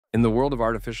In the world of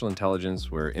artificial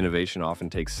intelligence, where innovation often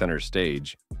takes center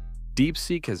stage,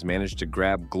 Deepseek has managed to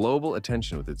grab global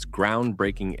attention with its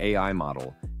groundbreaking AI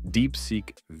model,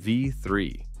 Deepseek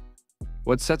V3.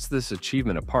 What sets this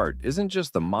achievement apart isn't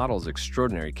just the model's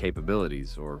extraordinary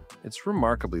capabilities or its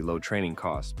remarkably low training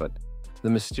costs, but the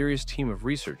mysterious team of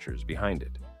researchers behind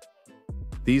it.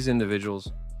 These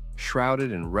individuals,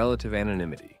 shrouded in relative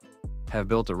anonymity, have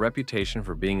built a reputation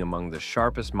for being among the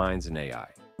sharpest minds in AI.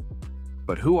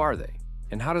 But who are they,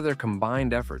 and how do their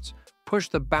combined efforts push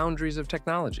the boundaries of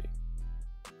technology?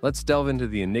 Let's delve into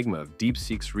the enigma of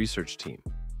Deepseek's research team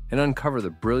and uncover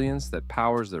the brilliance that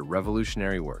powers their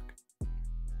revolutionary work.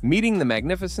 Meeting the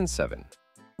Magnificent Seven.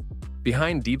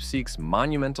 Behind Deepseek's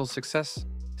monumental success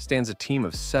stands a team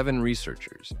of 7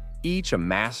 researchers, each a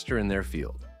master in their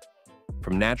field.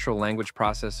 From natural language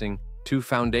processing to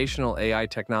foundational AI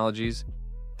technologies,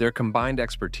 their combined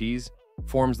expertise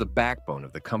forms the backbone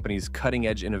of the company's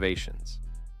cutting-edge innovations.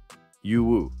 Yu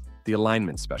Wu, the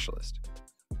alignment specialist.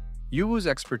 Yu Wu's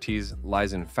expertise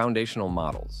lies in foundational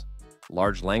models,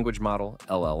 large language model,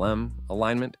 LLM,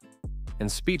 alignment,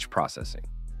 and speech processing.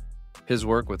 His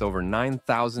work with over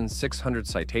 9,600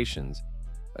 citations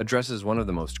addresses one of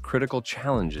the most critical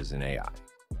challenges in AI,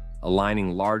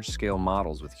 aligning large-scale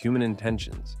models with human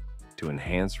intentions to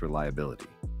enhance reliability.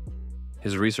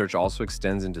 His research also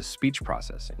extends into speech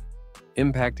processing,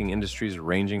 impacting industries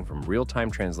ranging from real-time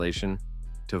translation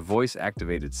to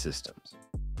voice-activated systems.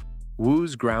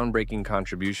 Wu's groundbreaking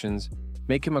contributions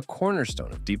make him a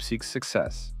cornerstone of Deepseek's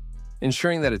success,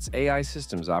 ensuring that its AI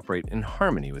systems operate in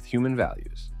harmony with human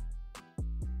values.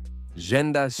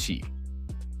 Zhenda Shi,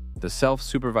 the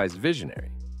self-supervised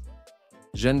visionary.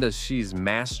 Zhenda Shi's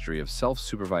mastery of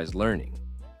self-supervised learning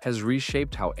has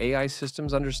reshaped how AI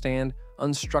systems understand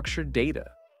unstructured data.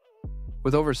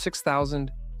 With over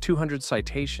 6,200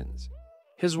 citations,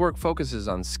 his work focuses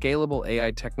on scalable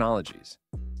AI technologies,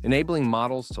 enabling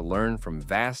models to learn from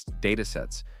vast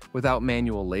datasets without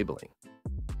manual labeling.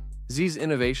 These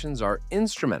innovations are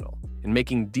instrumental in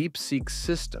making Deepseek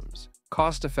systems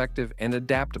cost-effective and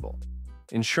adaptable,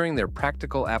 ensuring their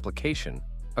practical application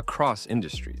across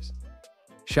industries.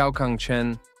 Xiaokang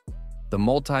Chen, the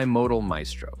multimodal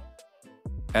maestro.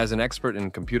 As an expert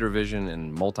in computer vision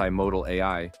and multimodal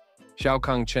AI,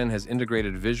 Xiaokang Chen has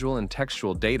integrated visual and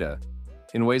textual data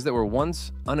in ways that were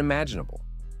once unimaginable.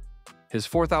 His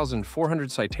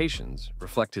 4,400 citations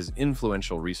reflect his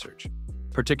influential research,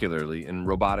 particularly in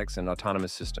robotics and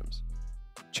autonomous systems.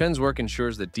 Chen's work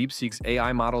ensures that Deepseek's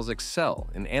AI models excel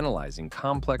in analyzing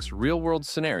complex real-world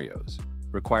scenarios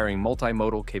requiring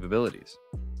multimodal capabilities.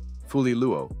 Fuli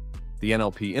Luo, the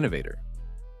NLP innovator.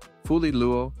 Fuli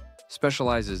Luo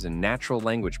specializes in natural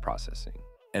language processing,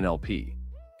 NLP,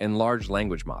 and large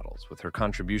language models, with her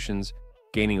contributions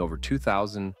gaining over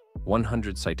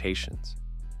 2,100 citations.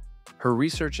 Her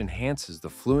research enhances the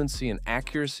fluency and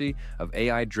accuracy of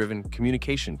AI-driven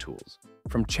communication tools,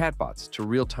 from chatbots to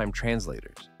real-time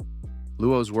translators.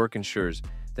 Luo's work ensures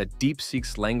that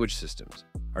Deepseek's language systems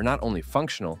are not only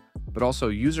functional, but also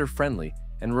user-friendly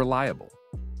and reliable.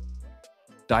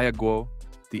 Diago,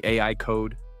 the AI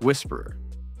code whisperer.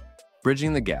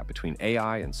 Bridging the gap between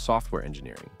AI and software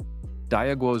engineering,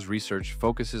 Diago's research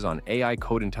focuses on AI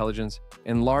code intelligence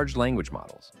and large language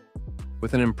models.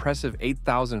 With an impressive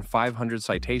 8,500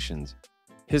 citations,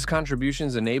 his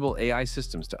contributions enable AI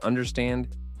systems to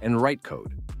understand and write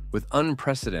code with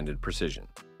unprecedented precision.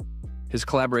 His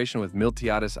collaboration with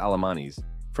Miltiades Alamanis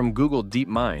from Google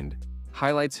DeepMind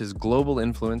highlights his global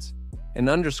influence and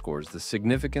underscores the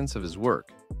significance of his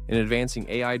work in advancing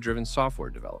AI-driven software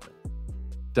development.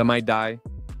 Damai Dai,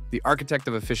 the architect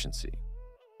of efficiency.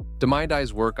 Damai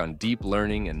Dai's work on deep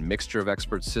learning and mixture of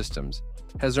expert systems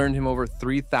has earned him over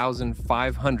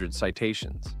 3,500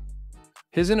 citations.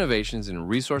 His innovations in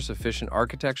resource-efficient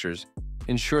architectures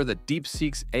ensure that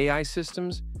Deepseek's AI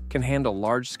systems can handle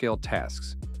large-scale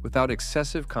tasks without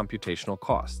excessive computational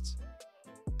costs.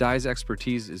 Dai's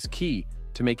expertise is key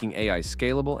to making AI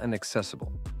scalable and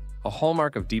accessible, a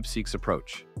hallmark of Deepseek's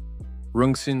approach.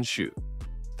 Rungxin Xu,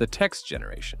 the text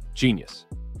generation genius.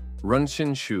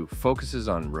 Rungxin Xu focuses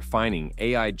on refining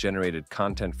AI-generated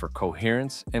content for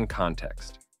coherence and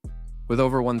context. With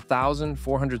over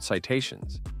 1,400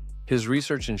 citations, his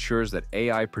research ensures that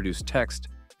AI-produced text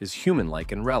is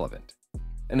human-like and relevant,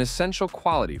 an essential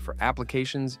quality for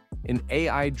applications in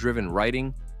AI-driven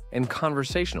writing and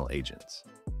conversational agents.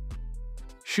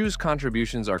 Xu's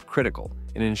contributions are critical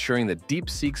in ensuring that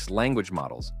Deepseek's language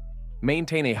models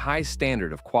maintain a high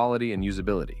standard of quality and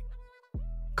usability.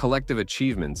 Collective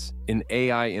achievements in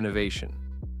AI innovation.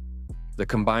 The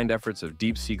combined efforts of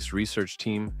Deepseek's research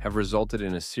team have resulted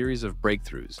in a series of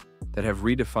breakthroughs that have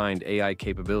redefined AI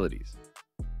capabilities.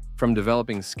 From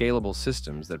developing scalable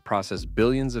systems that process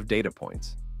billions of data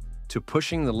points to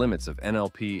pushing the limits of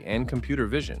NLP and computer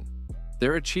vision,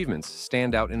 their achievements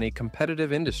stand out in a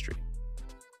competitive industry.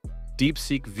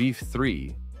 Deepseek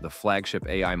V3, the flagship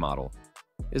AI model,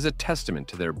 is a testament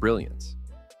to their brilliance.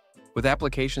 With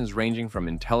applications ranging from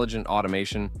intelligent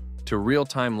automation to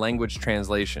real-time language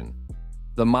translation,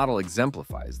 the model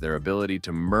exemplifies their ability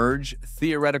to merge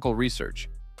theoretical research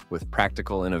with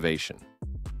practical innovation.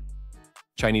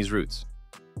 Chinese roots.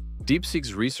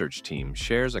 Deepseek's research team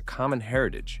shares a common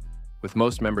heritage, with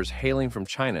most members hailing from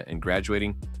China and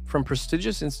graduating from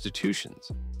prestigious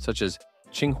institutions such as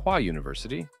Tsinghua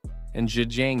University and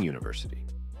Zhejiang University.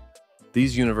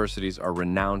 These universities are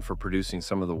renowned for producing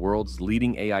some of the world's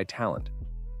leading AI talent,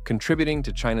 contributing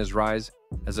to China's rise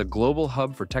as a global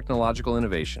hub for technological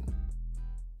innovation.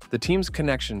 The team's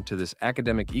connection to this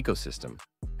academic ecosystem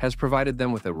has provided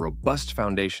them with a robust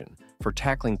foundation for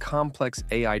tackling complex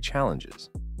AI challenges.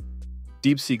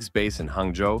 Deepseek's base in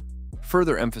Hangzhou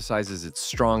further emphasizes its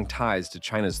strong ties to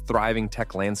China's thriving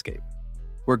tech landscape,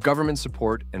 where government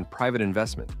support and private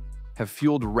investment have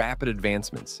fueled rapid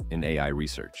advancements in AI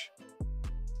research.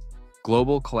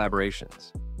 Global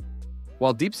collaborations.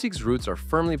 While Deepseek's roots are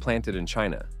firmly planted in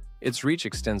China, its reach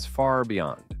extends far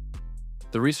beyond.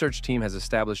 The research team has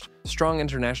established strong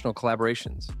international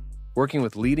collaborations, working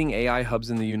with leading AI hubs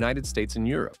in the United States and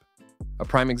Europe. A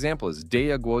prime example is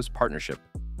Diago's partnership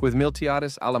with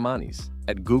Miltiades Alemanis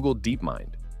at Google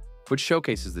DeepMind, which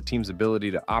showcases the team's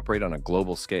ability to operate on a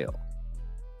global scale.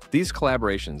 These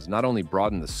collaborations not only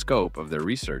broaden the scope of their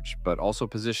research, but also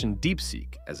position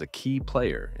Deepseek as a key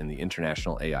player in the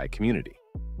international AI community.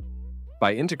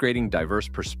 By integrating diverse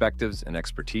perspectives and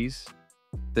expertise,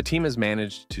 the team has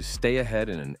managed to stay ahead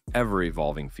in an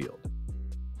ever-evolving field.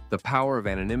 The power of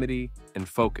anonymity and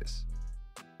focus.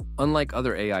 Unlike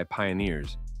other AI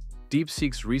pioneers,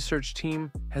 Deepseek's research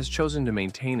team has chosen to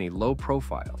maintain a low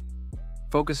profile,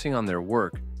 focusing on their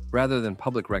work rather than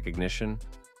public recognition.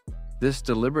 This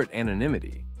deliberate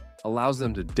anonymity allows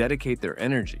them to dedicate their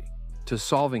energy to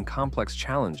solving complex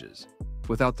challenges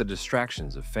without the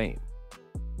distractions of fame.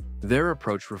 Their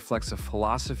approach reflects a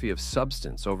philosophy of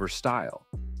substance over style,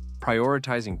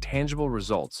 prioritizing tangible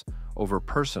results over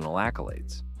personal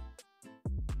accolades.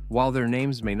 While their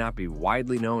names may not be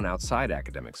widely known outside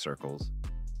academic circles,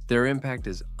 their impact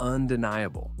is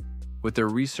undeniable, with their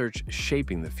research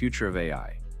shaping the future of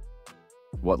AI.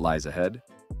 What lies ahead?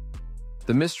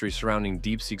 The mystery surrounding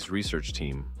Deepseek's research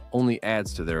team only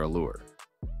adds to their allure.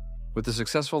 With the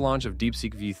successful launch of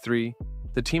Deepseek V3,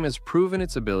 the team has proven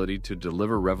its ability to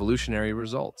deliver revolutionary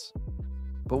results.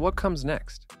 But what comes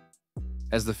next?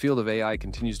 As the field of AI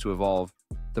continues to evolve,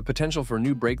 the potential for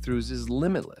new breakthroughs is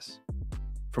limitless.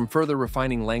 From further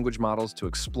refining language models to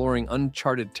exploring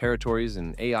uncharted territories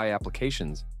in AI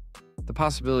applications, the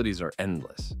possibilities are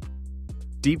endless.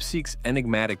 Deepseek's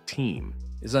enigmatic team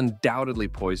is undoubtedly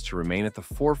poised to remain at the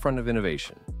forefront of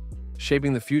innovation,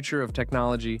 shaping the future of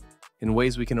technology in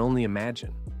ways we can only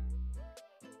imagine.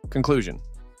 Conclusion.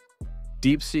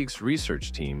 Deepseek's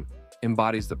research team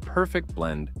embodies the perfect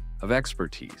blend of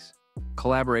expertise,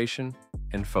 collaboration,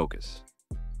 and focus.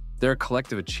 Their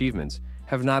collective achievements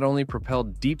have not only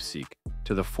propelled Deepseek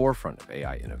to the forefront of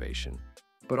AI innovation,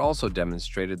 but also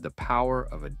demonstrated the power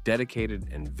of a dedicated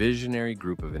and visionary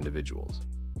group of individuals.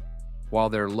 While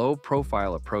their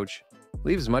low-profile approach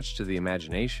leaves much to the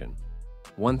imagination,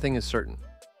 one thing is certain: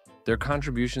 their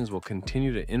contributions will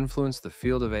continue to influence the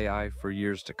field of AI for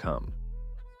years to come.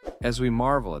 As we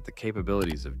marvel at the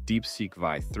capabilities of Deepseek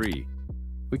V3,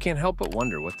 we can't help but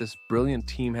wonder what this brilliant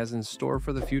team has in store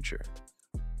for the future.